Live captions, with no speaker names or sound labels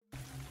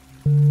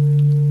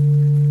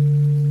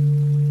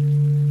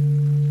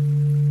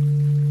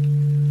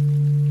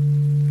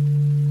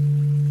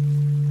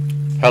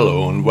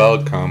Hello and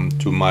welcome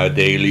to my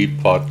daily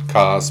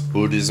podcast,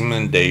 Buddhism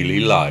and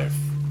Daily Life.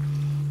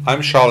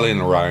 I'm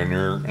Charlene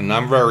Reiner and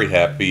I'm very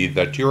happy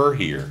that you are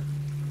here.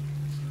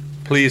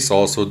 Please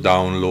also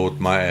download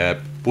my app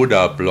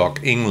Buddha Blog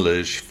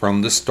English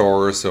from the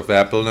stores of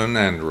Apple and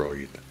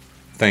Android.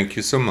 Thank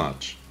you so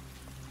much.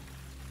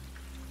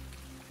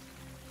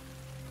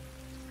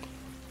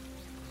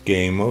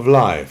 Game of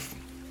life.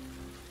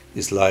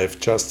 Is life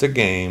just a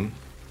game?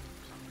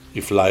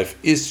 If life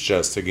is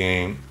just a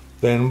game,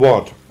 then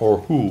what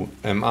or who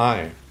am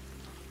I?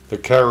 The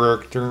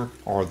character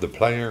or the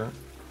player?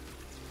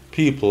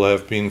 People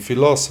have been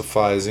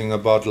philosophizing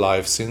about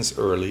life since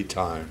early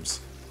times.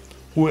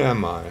 Who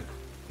am I?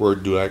 Where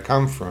do I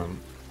come from?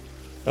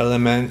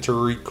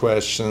 Elementary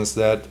questions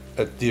that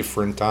at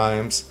different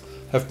times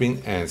have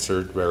been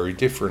answered very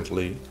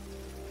differently.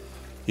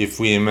 If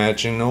we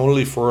imagine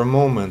only for a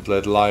moment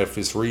that life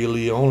is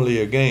really only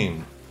a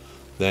game,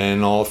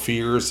 then all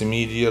fears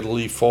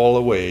immediately fall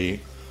away,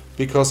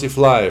 because if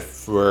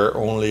life were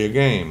only a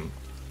game,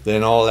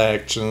 then all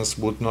actions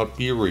would not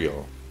be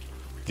real.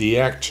 The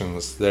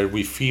actions that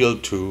we feel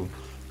to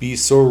be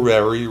so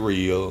very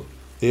real,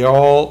 they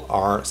all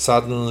are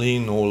suddenly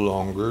no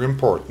longer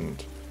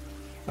important.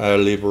 A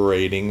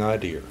liberating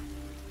idea.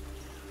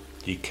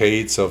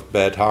 Decades of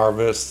bad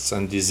harvests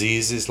and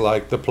diseases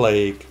like the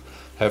plague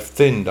have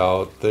thinned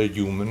out the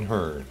human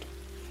herd.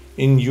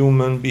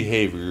 Inhuman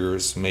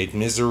behaviors made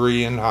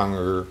misery and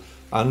hunger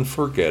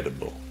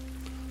unforgettable.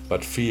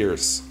 But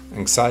fears,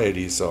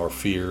 anxieties are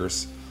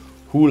fears,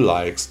 who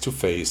likes to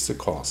face the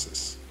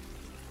causes?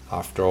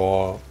 After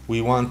all,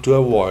 we want to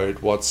avoid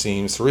what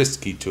seems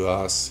risky to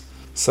us.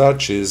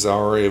 Such is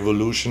our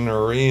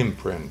evolutionary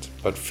imprint,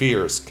 but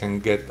fears can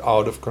get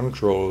out of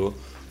control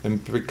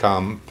and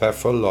become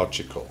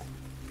pathological.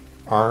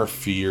 Are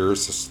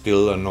fears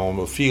still a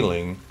normal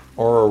feeling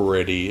or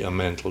already a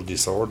mental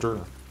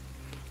disorder?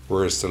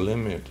 Where is the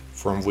limit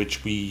from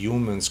which we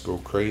humans go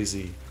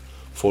crazy,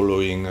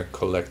 following a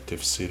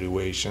collective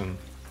situation?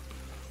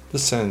 The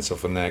sense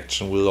of an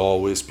action will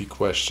always be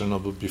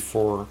questionable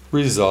before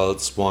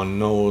results one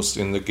knows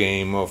in the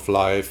game of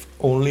life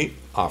only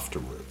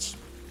afterwards.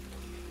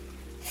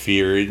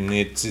 Fear in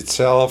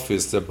itself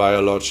is the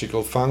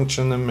biological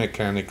function and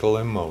mechanical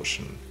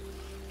emotion.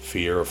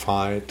 Fear of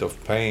height,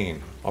 of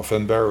pain, of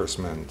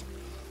embarrassment,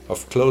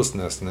 of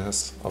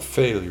closeness, of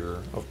failure,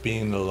 of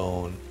being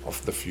alone,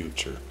 of the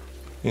future.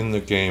 In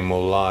the game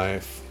of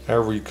life,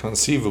 every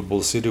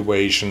conceivable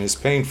situation is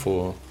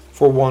painful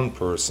for one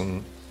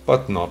person,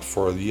 but not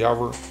for the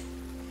other.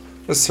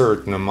 A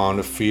certain amount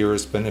of fear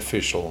is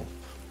beneficial,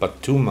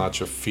 but too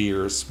much of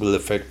fears will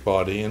affect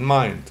body and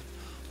mind,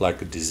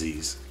 like a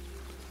disease.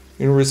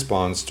 In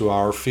response to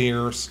our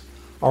fears,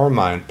 our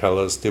mind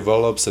palace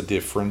develops a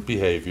different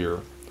behavior.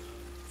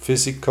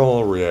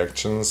 Physical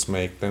reactions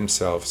make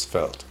themselves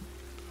felt.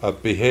 A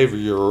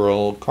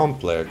behavioral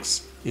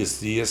complex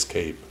is the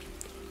escape.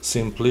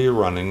 Simply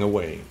running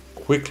away,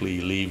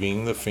 quickly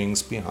leaving the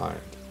things behind.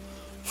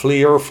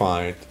 Flee or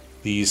fight,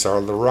 these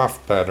are the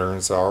rough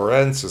patterns our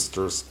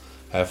ancestors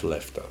have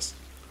left us.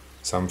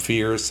 Some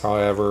fears,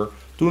 however,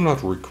 do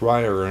not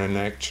require an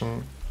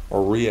action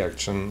or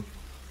reaction.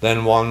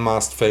 Then one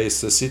must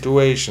face the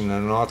situation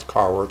and not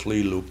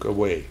cowardly look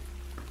away.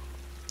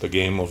 The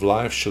game of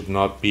life should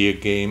not be a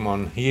game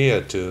on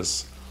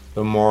hiatus.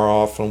 The more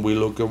often we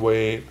look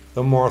away,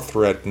 the more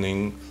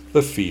threatening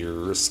the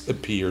fears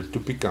appear to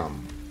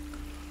become.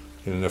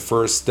 In the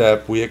first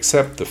step, we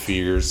accept the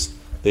fears.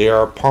 They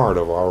are part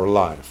of our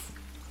life.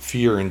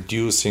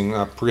 Fear-inducing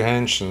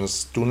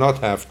apprehensions do not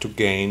have to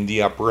gain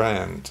the upper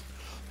hand,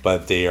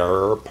 but they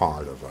are a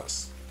part of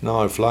us.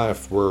 Now, if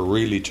life were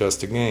really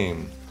just a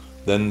game,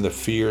 then the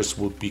fears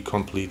would be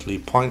completely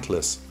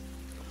pointless.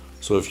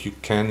 So if you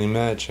can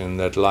imagine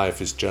that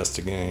life is just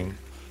a game,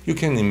 you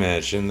can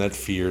imagine that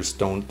fears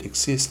don't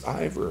exist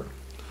either,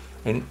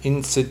 and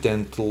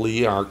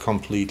incidentally are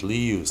completely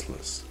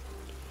useless.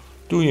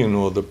 Do you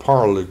know the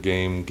parlor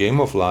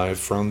Game of Life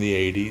from the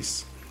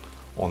 80s?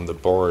 On the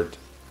board,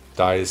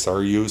 dice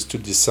are used to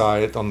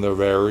decide on the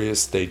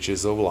various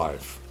stages of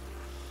life.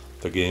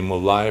 The game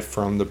of life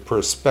from the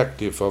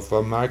perspective of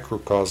a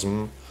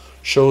microcosm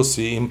shows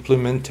the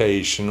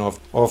implementation of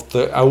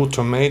the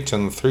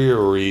automaton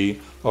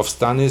theory of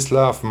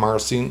Stanislav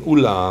Marcin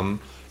Ulam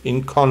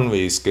in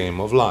Conway's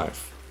Game of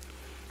Life.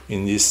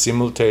 In this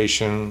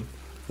simulation,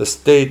 the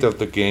state of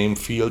the game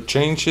field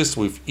changes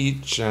with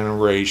each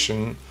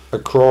generation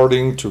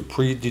according to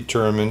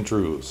predetermined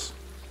rules.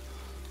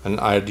 An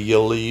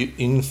ideally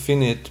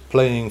infinite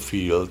playing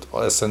field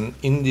as an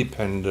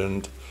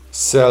independent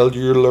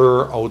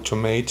cellular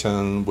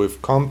automaton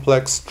with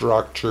complex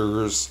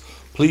structures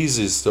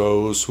pleases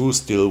those who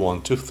still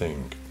want to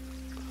think.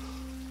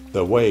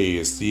 The way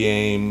is the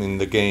aim in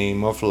the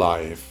game of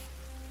life.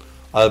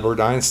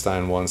 Albert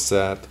Einstein once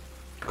said,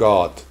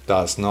 "God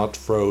does not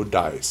throw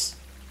dice."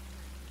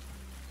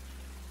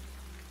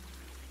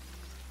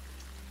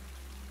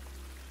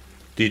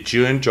 Did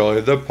you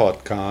enjoy the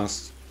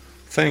podcast?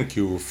 Thank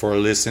you for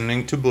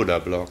listening to Buddha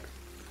Blog.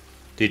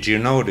 Did you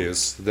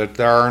notice that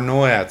there are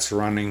no ads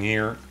running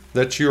here?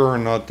 That you are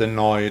not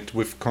annoyed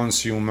with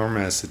consumer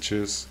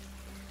messages?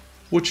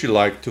 Would you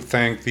like to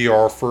thank the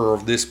author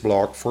of this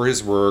blog for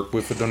his work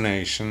with a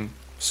donation?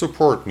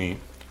 Support me.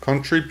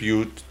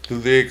 Contribute to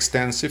the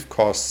extensive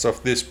costs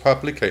of this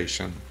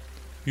publication.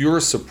 Your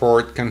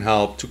support can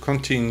help to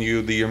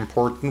continue the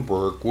important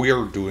work we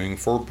are doing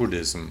for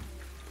Buddhism.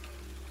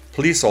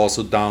 Please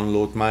also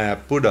download my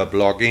app Buddha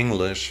Blog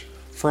English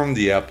from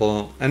the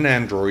Apple and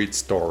Android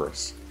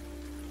stores.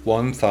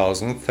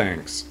 1000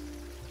 thanks.